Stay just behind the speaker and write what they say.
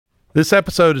This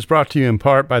episode is brought to you in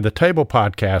part by the Table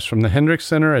Podcast from the Hendricks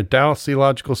Center at Dallas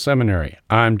Theological Seminary.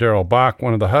 I'm Daryl Bach,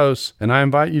 one of the hosts, and I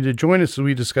invite you to join us as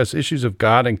we discuss issues of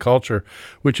God and culture,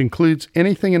 which includes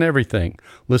anything and everything.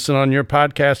 Listen on your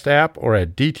podcast app or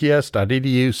at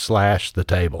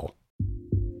dts.edu/thetable.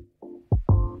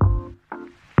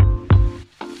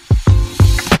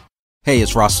 Hey,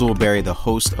 it's Rasul Berry, the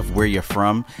host of Where You're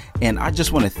From, and I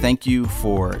just want to thank you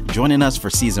for joining us for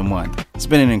Season 1. It's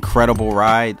been an incredible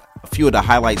ride. A few of the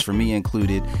highlights for me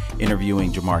included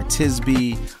interviewing Jemar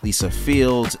Tisby, Lisa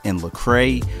Fields, and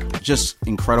Lecrae. Just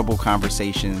incredible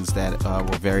conversations that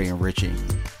were very enriching.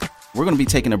 We're going to be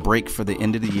taking a break for the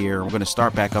end of the year. We're going to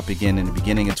start back up again in the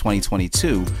beginning of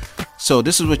 2022. So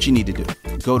this is what you need to do.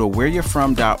 Go to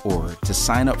whereyourfrom.org to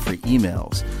sign up for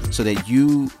emails so that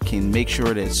you can make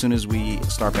sure that as soon as we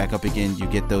start back up again, you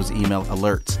get those email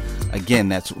alerts. Again,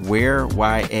 that's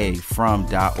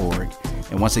whereyourfrom.org.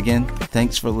 And once again,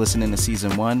 thanks for listening to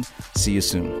Season 1. See you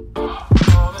soon.